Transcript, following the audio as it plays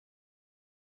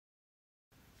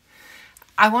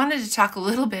I wanted to talk a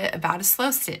little bit about a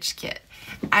slow stitch kit.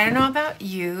 I don't know about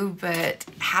you, but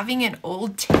having an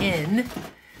old tin,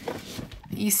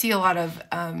 you see a lot of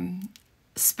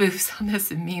spoofs on this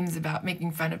and memes about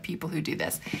making fun of people who do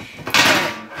this.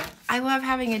 But I love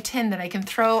having a tin that I can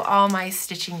throw all my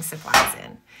stitching supplies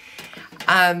in.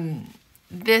 I'm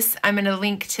going to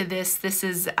link to this. This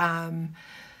is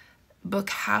Book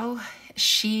How.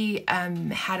 She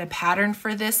had a pattern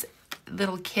for this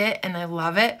little kit and I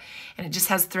love it. And it just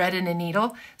has thread and a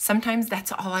needle. Sometimes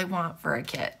that's all I want for a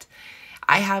kit.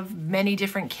 I have many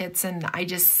different kits and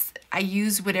I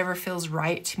use whatever feels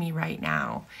right to me right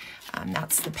now.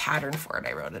 That's the pattern for it.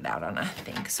 I wrote it out on a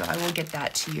thing, so I will get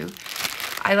that to you.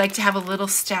 I like to have a little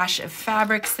stash of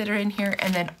fabrics that are in here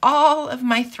and then all of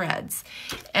my threads.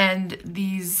 And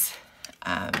these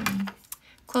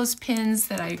clothespins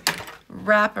that I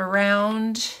wrap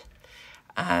around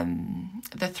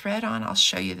the thread on, I'll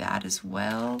show you that as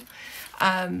well.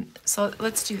 So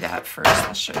let's do that first.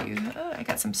 I'll show you. Oh, I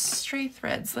got some stray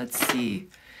threads. Let's see.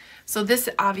 So this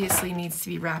obviously needs to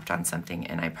be wrapped on something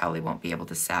and I probably won't be able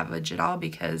to salvage it all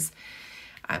because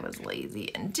I was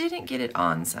lazy and didn't get it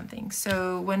on something.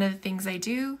 So one of the things I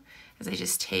do is I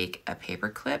just take a paper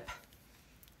clip.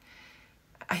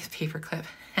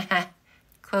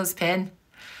 Clothespin.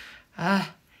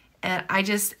 And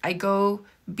I go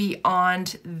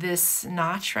beyond this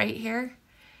notch right here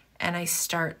and I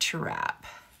start to wrap.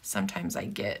 Sometimes I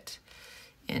get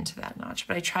into that notch,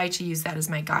 but I try to use that as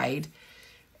my guide.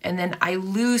 And then I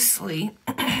loosely,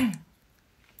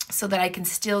 so that I can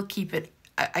still keep it,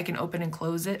 I can open and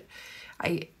close it.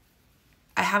 I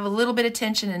have a little bit of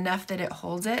tension, enough that it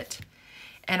holds it.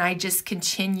 And I just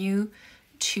continue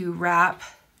to wrap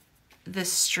the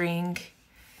string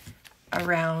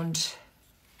around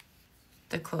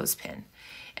the clothespin.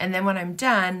 And then when I'm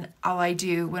done,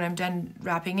 when I'm done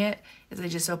wrapping it, is I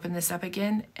just open this up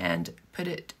again and put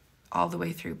it all the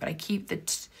way through. But I keep the,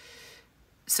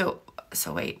 so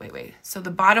wait. So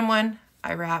the bottom one,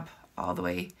 I wrap all the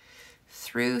way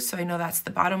through. So I know that's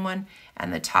the bottom one.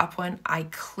 And the top one, I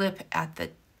clip at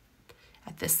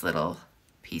this little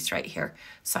piece right here.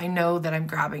 So I know that I'm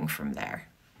grabbing from there.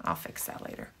 I'll fix that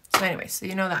later. So anyway, so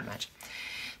you know that much.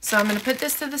 So I'm going to put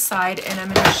this to the side and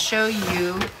I'm going to show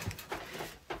you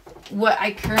what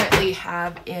I currently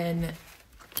have in.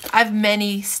 I have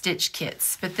many stitch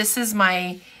kits, but this is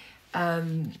my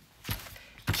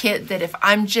kit that if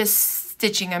I'm just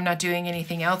stitching, I'm not doing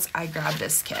anything else, I grab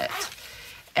this kit.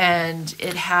 And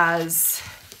it has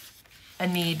a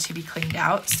need to be cleaned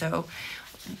out. So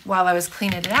while I was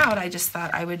cleaning it out, I just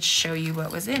thought I would show you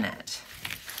what was in it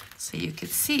so you could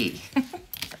see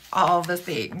all the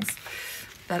things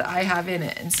that I have in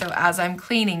it. And so as I'm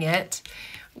cleaning it,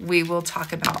 we will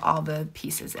talk about all the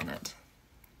pieces in it.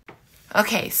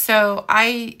 Okay, so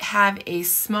I have a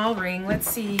small ring. Let's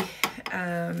see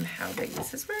how big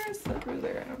this is. Where is the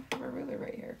ruler? I don't have a ruler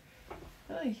right here.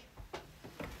 Oy.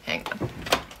 Hang on.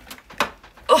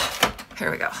 Oh,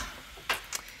 here we go.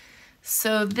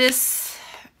 So this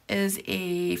is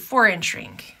a 4-inch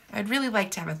ring. I'd really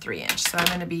like to have a 3-inch, so I'm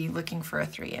going to be looking for a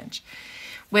 3-inch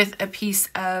with a piece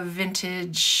of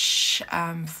vintage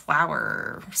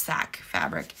flower sack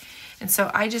fabric. And so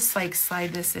I just like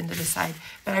slide this into the side,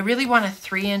 but I really want a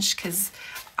 3-inch because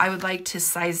I would like to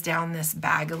size down this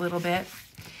bag a little bit.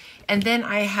 And then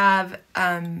I have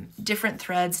different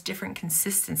threads, different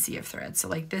consistency of threads. So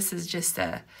like this is just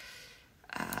a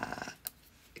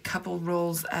couple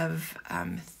rolls of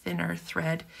thinner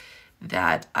thread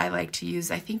that I like to use.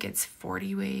 I think it's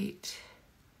 40 weight,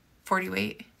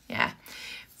 yeah.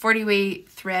 40 weight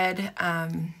thread.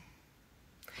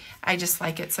 I just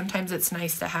like it. Sometimes it's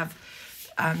nice to have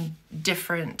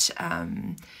different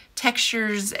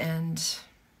textures and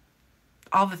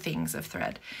all the things of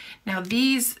thread. Now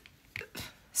these,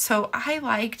 so I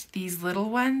liked these little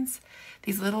ones,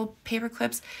 these little paper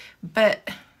clips,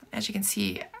 but as you can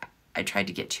see, I tried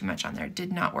to get too much on there. It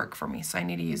did not work for me, so I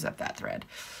need to use up that thread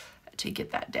to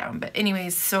get that down. But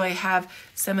anyways, so I have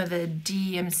some of the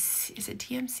DMC, is it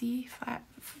DMC flat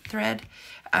thread?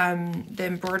 The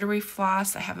embroidery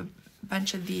floss, I have a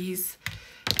bunch of these.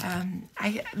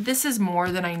 This is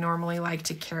more than I normally like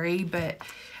to carry, but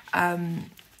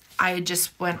I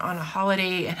just went on a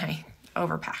holiday and I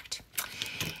overpacked.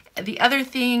 The other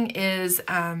thing is,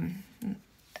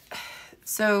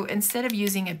 so instead of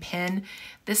using a pen,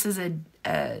 this is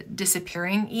a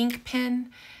disappearing ink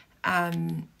pen.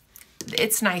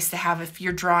 It's nice to have if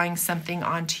you're drawing something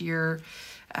onto your,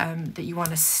 that you want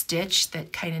to stitch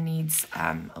that kind of needs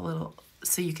a little,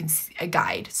 so you can see a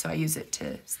guide. So I use it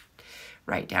to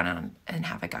write down on and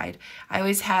have a guide. I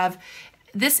always have,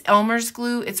 This Elmer's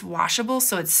glue, it's washable,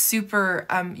 so it's super,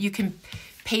 you can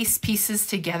paste pieces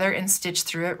together and stitch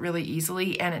through it really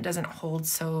easily, and it doesn't hold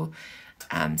so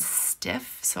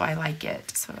stiff, so I like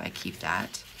it. So I keep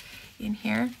that in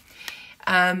here.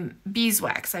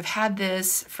 Beeswax, I've had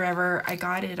this forever. I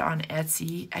got it on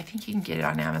Etsy. I think you can get it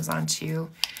on Amazon too.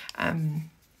 And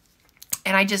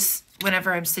I just,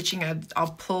 whenever I'm stitching,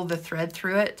 I'll pull the thread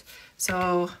through it.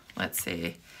 So let's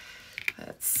see,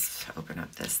 let's open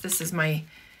up this. This is my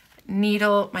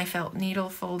needle, my felt needle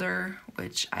folder,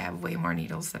 which I have way more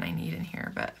needles than I need in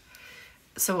here. But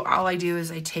so all I do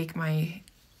is I take my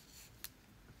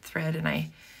thread and I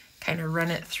kind of run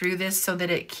it through this so that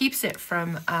it keeps it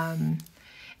from,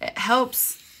 it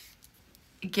helps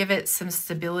give it some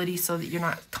stability so that you're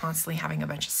not constantly having a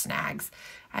bunch of snags.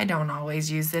 I don't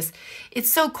always use this. It's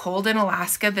so cold in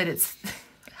Alaska that it's,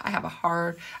 I have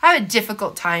a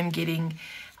difficult time getting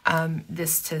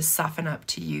this to soften up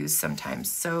to use sometimes.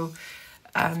 So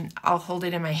I'll hold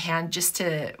it in my hand just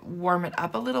to warm it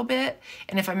up a little bit.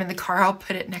 And if I'm in the car, I'll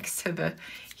put it next to the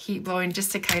heat blowing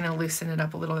just to kind of loosen it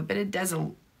up a little bit. But it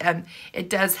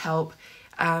does help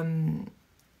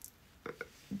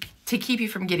to keep you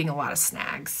from getting a lot of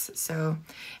snags. So,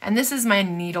 and this is my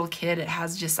needle kit. It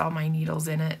has just all my needles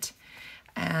in it.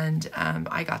 And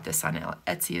I got this on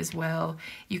Etsy as well.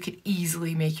 You could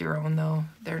easily make your own though.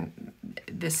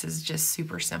 This is just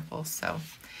super simple. So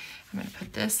I'm gonna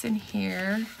put this in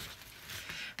here.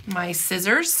 My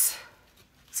scissors.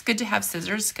 It's good to have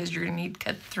scissors because you're gonna need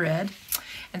cut thread.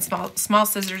 And small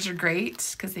scissors are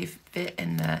great because they fit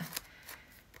in the,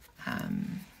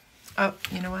 oh,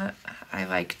 you know what? I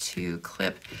like to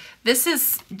clip. This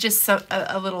is just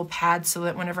a little pad so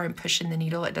that whenever I'm pushing the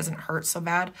needle, it doesn't hurt so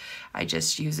bad. I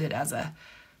just use it as a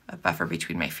buffer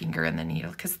between my finger and the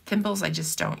needle because thimbles I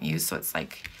just don't use. So it's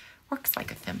like, works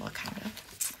like a thimble kind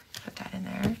of. Put that in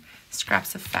there.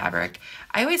 Scraps of fabric.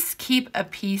 I always keep a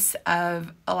piece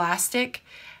of elastic.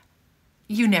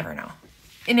 You never know.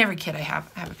 In every kit I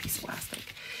have a piece of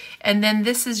elastic. And then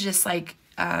this is just like,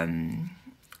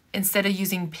 instead of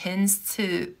using pins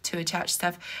to attach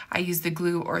stuff, I use the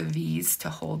glue or these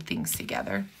to hold things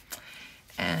together.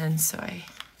 And so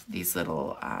these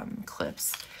little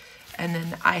clips. And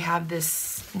then I have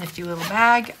this nifty little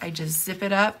bag. I just zip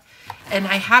it up. And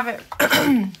I have it,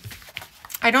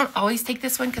 I don't always take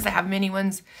this one because I have many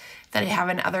ones that I have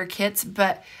in other kits,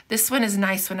 but this one is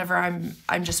nice whenever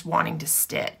I'm just wanting to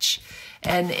stitch.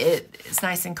 And it's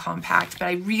nice and compact, but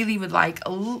I really would like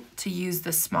to use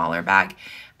the smaller bag.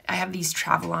 I have these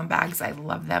Travel-On bags, I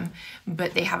love them,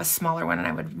 but they have a smaller one and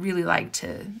I would really like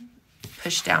to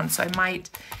push down. So I might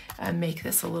make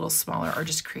this a little smaller or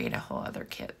just create a whole other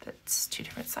kit that's 2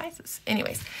 different sizes.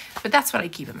 Anyways, but that's what I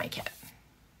keep in my kit.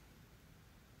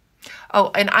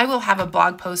 Oh, and I will have a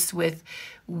blog post with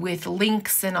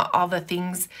links and all the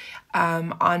things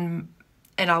and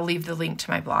I'll leave the link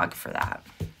to my blog for that.